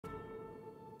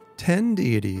10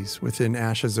 deities within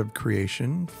Ashes of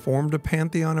Creation formed a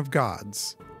Pantheon of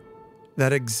Gods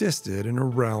that existed in a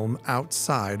realm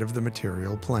outside of the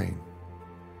material plane.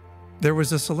 There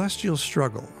was a celestial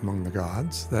struggle among the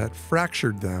gods that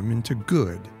fractured them into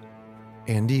good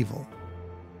and evil.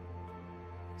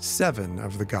 7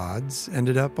 of the gods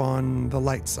ended up on the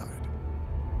light side,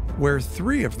 where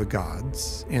 3 of the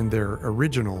gods and their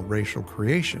original racial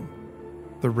creation,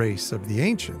 the race of the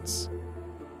ancients,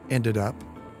 ended up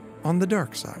on the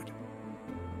dark side.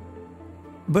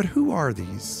 But who are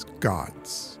these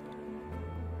gods?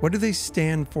 What do they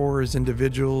stand for as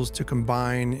individuals to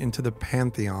combine into the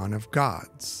Pantheon of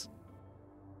Gods?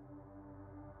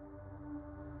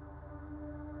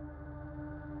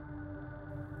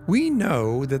 We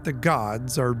know that the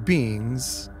gods are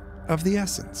beings of the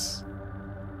essence,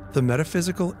 the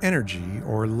metaphysical energy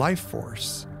or life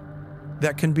force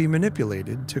that can be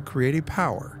manipulated to create a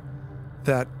power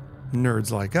that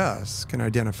nerds like us can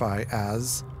identify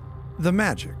as the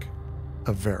magic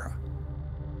of Vera.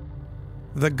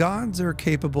 The gods are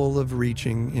capable of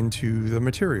reaching into the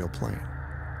material plane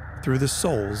through the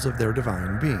souls of their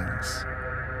divine beings.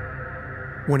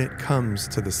 When it comes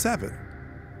to the 7,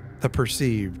 the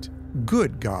perceived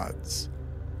good gods,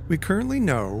 we currently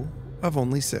know of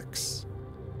only 6.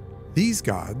 These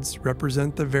gods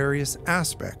represent the various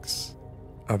aspects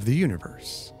of the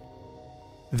universe.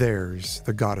 There's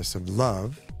the goddess of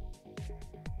love,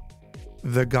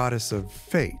 the goddess of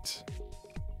fate,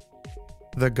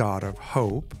 the god of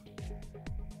hope,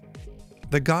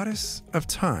 the goddess of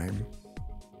time,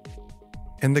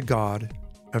 and the god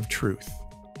of truth.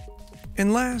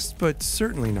 And last but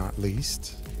certainly not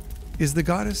least is the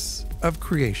goddess of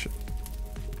creation,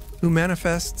 who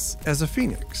manifests as a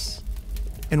phoenix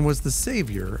and was the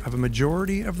savior of a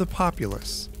majority of the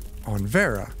populace on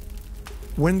Vera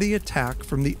when the attack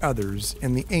from the others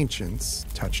and the ancients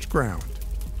touched ground.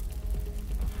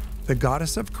 The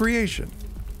goddess of creation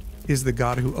is the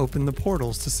god who opened the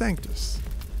portals to Sanctus,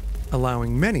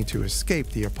 allowing many to escape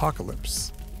the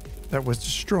apocalypse that was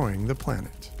destroying the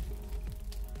planet.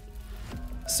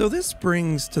 So this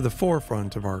brings to the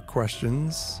forefront of our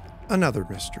questions another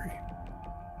mystery.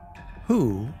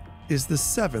 Who is the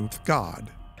 7th god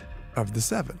of the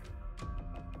 7?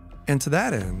 And to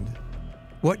that end,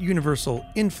 what universal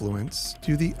influence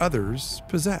do the others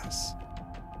possess?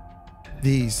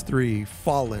 These 3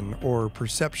 fallen or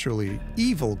perceptually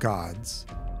evil gods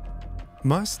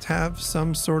must have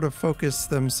some sort of focus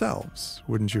themselves,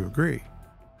 wouldn't you agree?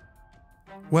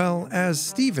 Well, as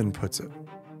Stephen puts it,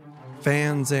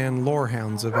 fans and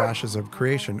lorehounds of Ashes of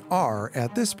Creation are,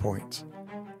 at this point,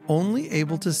 only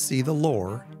able to see the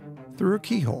lore through a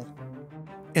keyhole.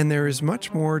 And there is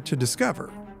much more to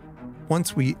discover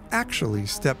once we actually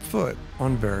step foot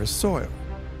on Vera's soil.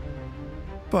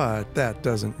 But that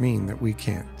doesn't mean that we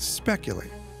can't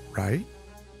speculate, right?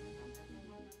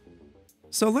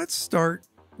 So let's start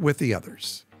with the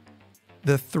others.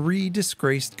 The 3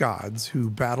 disgraced gods who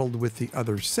battled with the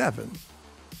other 7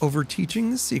 over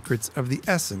teaching the secrets of the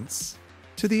essence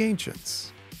to the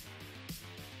ancients.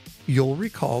 You'll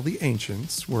recall the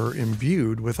ancients were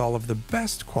imbued with all of the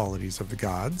best qualities of the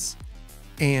gods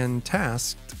and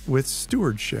tasked with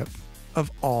stewardship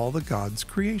of all the gods'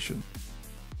 creation.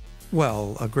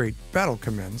 Well, a great battle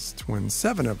commenced when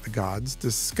 7 of the gods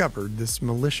discovered this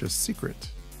malicious secret.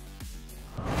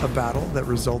 A battle that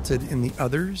resulted in the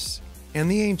others and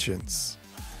the ancients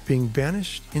being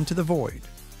banished into the void,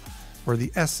 where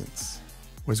the essence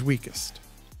was weakest.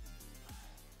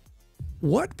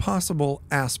 What possible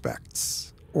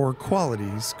aspects or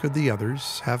qualities could the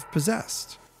others have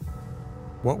possessed?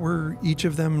 What were each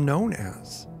of them known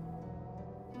as?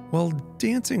 While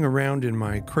dancing around in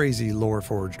my crazy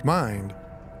lore-forged mind,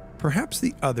 perhaps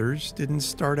the others didn't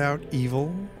start out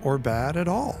evil or bad at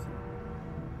all.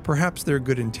 Perhaps their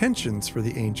good intentions for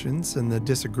the ancients and the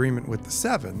disagreement with the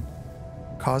 7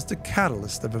 caused a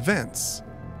catalyst of events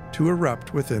to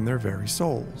erupt within their very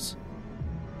souls.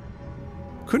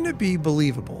 Couldn't it be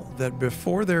believable that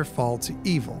before their fall to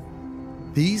evil,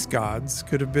 these gods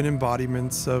could have been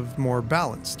embodiments of more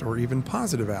balanced or even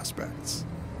positive aspects,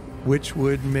 which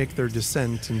would make their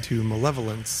descent into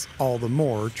malevolence all the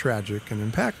more tragic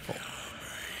and impactful?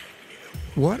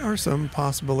 What are some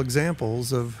possible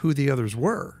examples of who the others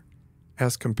were,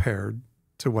 as compared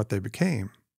to what they became?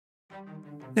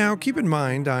 Now, keep in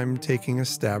mind I'm taking a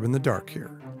stab in the dark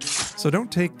here, so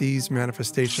don't take these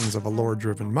manifestations of a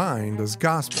lore-driven mind as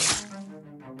gospel,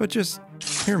 but just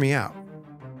hear me out.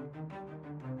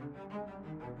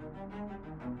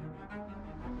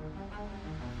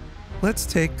 Let's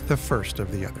take the first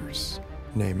of the others,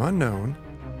 name unknown,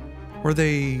 Or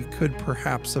they could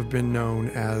perhaps have been known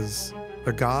as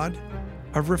the god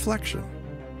of reflection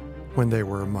when they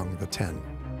were among the 10.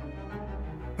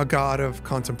 A god of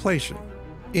contemplation,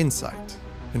 insight,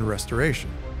 and restoration.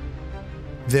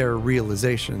 Their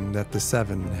realization that the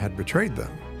 7 had betrayed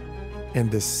them, and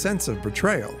this sense of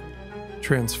betrayal,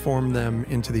 transformed them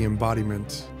into the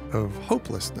embodiment of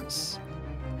hopelessness.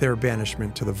 Their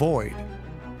banishment to the void,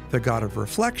 the god of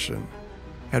reflection,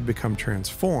 had become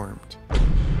transformed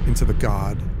into the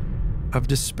god of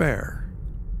despair.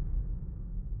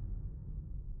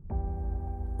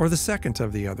 Or the second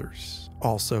of the others,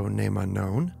 also name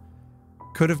unknown,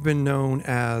 could have been known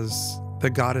as the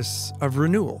goddess of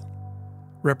renewal,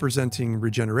 representing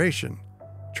regeneration,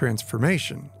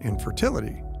 transformation, and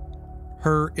fertility.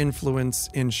 Her influence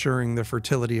ensuring the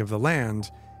fertility of the land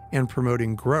and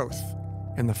promoting growth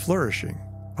and the flourishing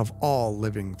of all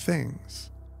living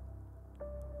things.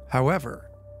 However,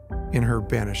 in her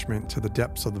banishment to the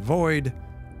depths of the void,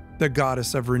 the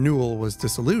goddess of renewal was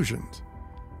disillusioned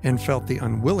and felt the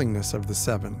unwillingness of the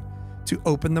 7 to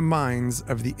open the minds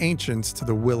of the ancients to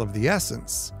the will of the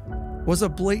essence was a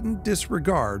blatant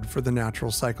disregard for the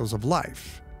natural cycles of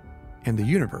life and the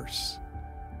universe.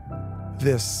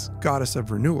 This goddess of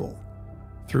renewal,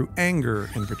 through anger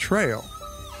and betrayal,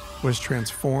 was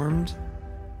transformed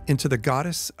into the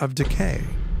goddess of decay,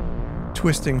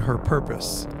 twisting her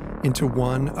purpose into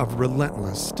one of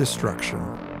relentless destruction.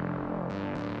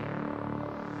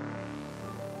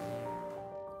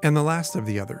 And the last of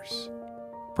the others,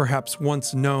 perhaps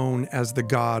once known as the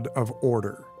god of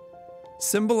order,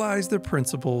 symbolized the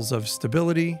principles of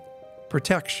stability,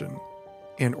 protection,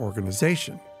 and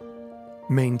organization,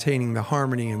 maintaining the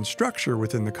harmony and structure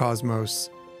within the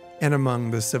cosmos and among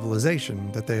the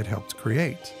civilization that they had helped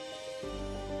create.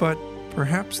 But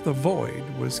perhaps the void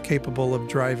was capable of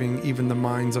driving even the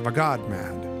minds of a god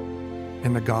mad,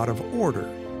 and the god of order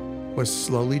was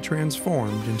slowly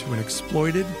transformed into an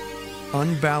exploited,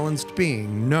 unbalanced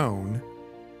being known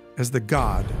as the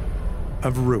god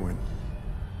of ruin.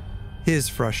 His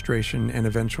frustration and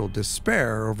eventual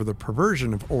despair over the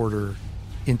perversion of order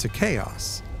into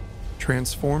chaos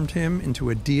transformed him into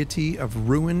a deity of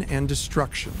ruin and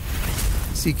destruction,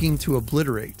 seeking to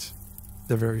obliterate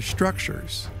the very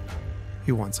structures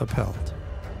he once upheld.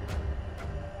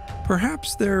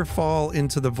 Perhaps their fall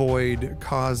into the void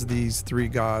caused these 3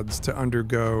 gods to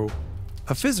undergo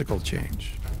a physical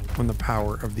change when the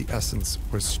power of the essence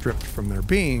was stripped from their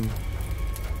being,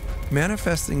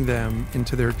 manifesting them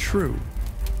into their true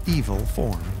evil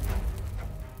form.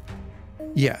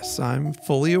 Yes, I'm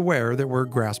fully aware that we're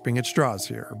grasping at straws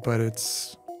here, but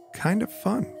it's kind of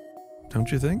fun,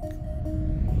 don't you think?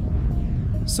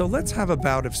 So let's have a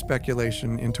bout of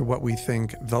speculation into what we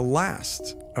think the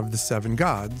last of the 7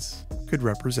 gods could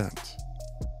represent.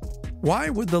 Why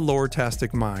would the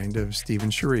lore-tastic mind of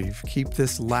Stephen Sharif keep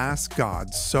this last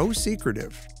god so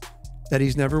secretive that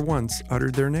he's never once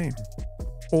uttered their name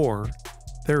or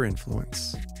their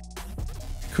influence?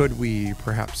 Could we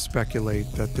perhaps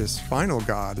speculate that this final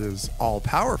god is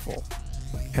all-powerful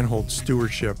and holds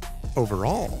stewardship over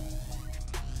all?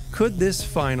 Could this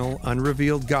final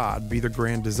unrevealed god be the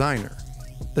grand designer,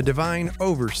 the divine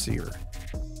overseer,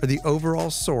 or the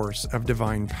overall source of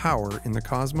divine power in the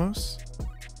cosmos?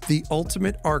 The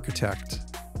ultimate architect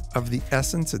of the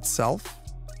essence itself,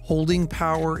 holding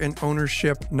power and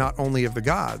ownership not only of the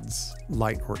gods,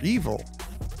 light or evil,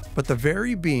 but the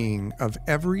very being of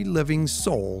every living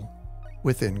soul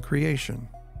within creation.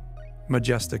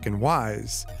 Majestic and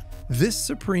wise, this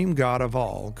supreme God of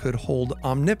all could hold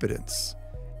omnipotence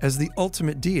as the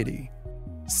ultimate deity,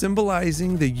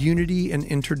 symbolizing the unity and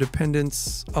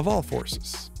interdependence of all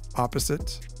forces,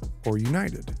 opposite or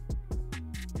united.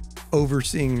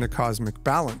 Overseeing the cosmic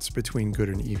balance between good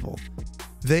and evil,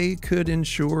 they could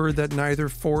ensure that neither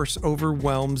force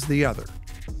overwhelms the other,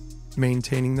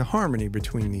 maintaining the harmony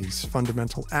between these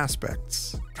fundamental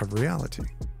aspects of reality.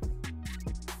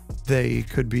 They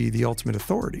could be the ultimate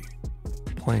authority,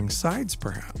 playing sides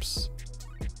perhaps,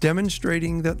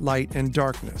 demonstrating that light and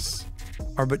darkness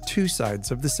are but 2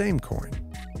 sides of the same coin,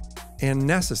 and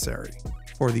necessary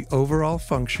for the overall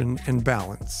function and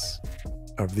balance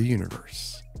of the universe.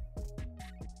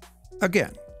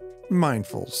 Again,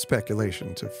 mindful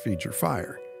speculation to feed your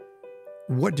fire.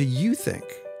 What do you think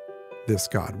this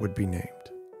god would be named?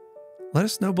 Let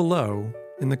us know below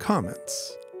in the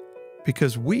comments,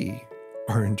 because we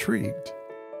are intrigued.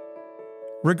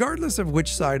 Regardless of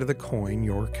which side of the coin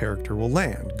your character will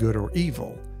land, good or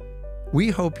evil, we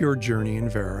hope your journey in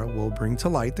Vera will bring to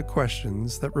light the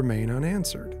questions that remain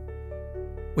unanswered.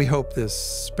 We hope this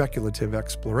speculative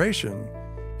exploration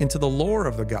into the lore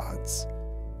of the gods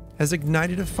has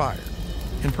ignited a fire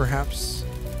and perhaps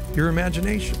your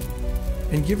imagination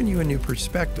and given you a new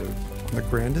perspective on the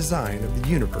grand design of the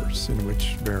universe in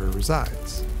which Vera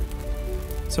resides.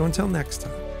 So until next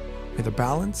time, may the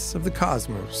balance of the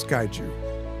cosmos guide you,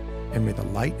 and may the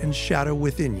light and shadow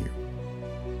within you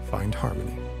find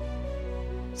harmony.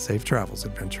 Safe travels,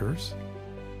 adventurers.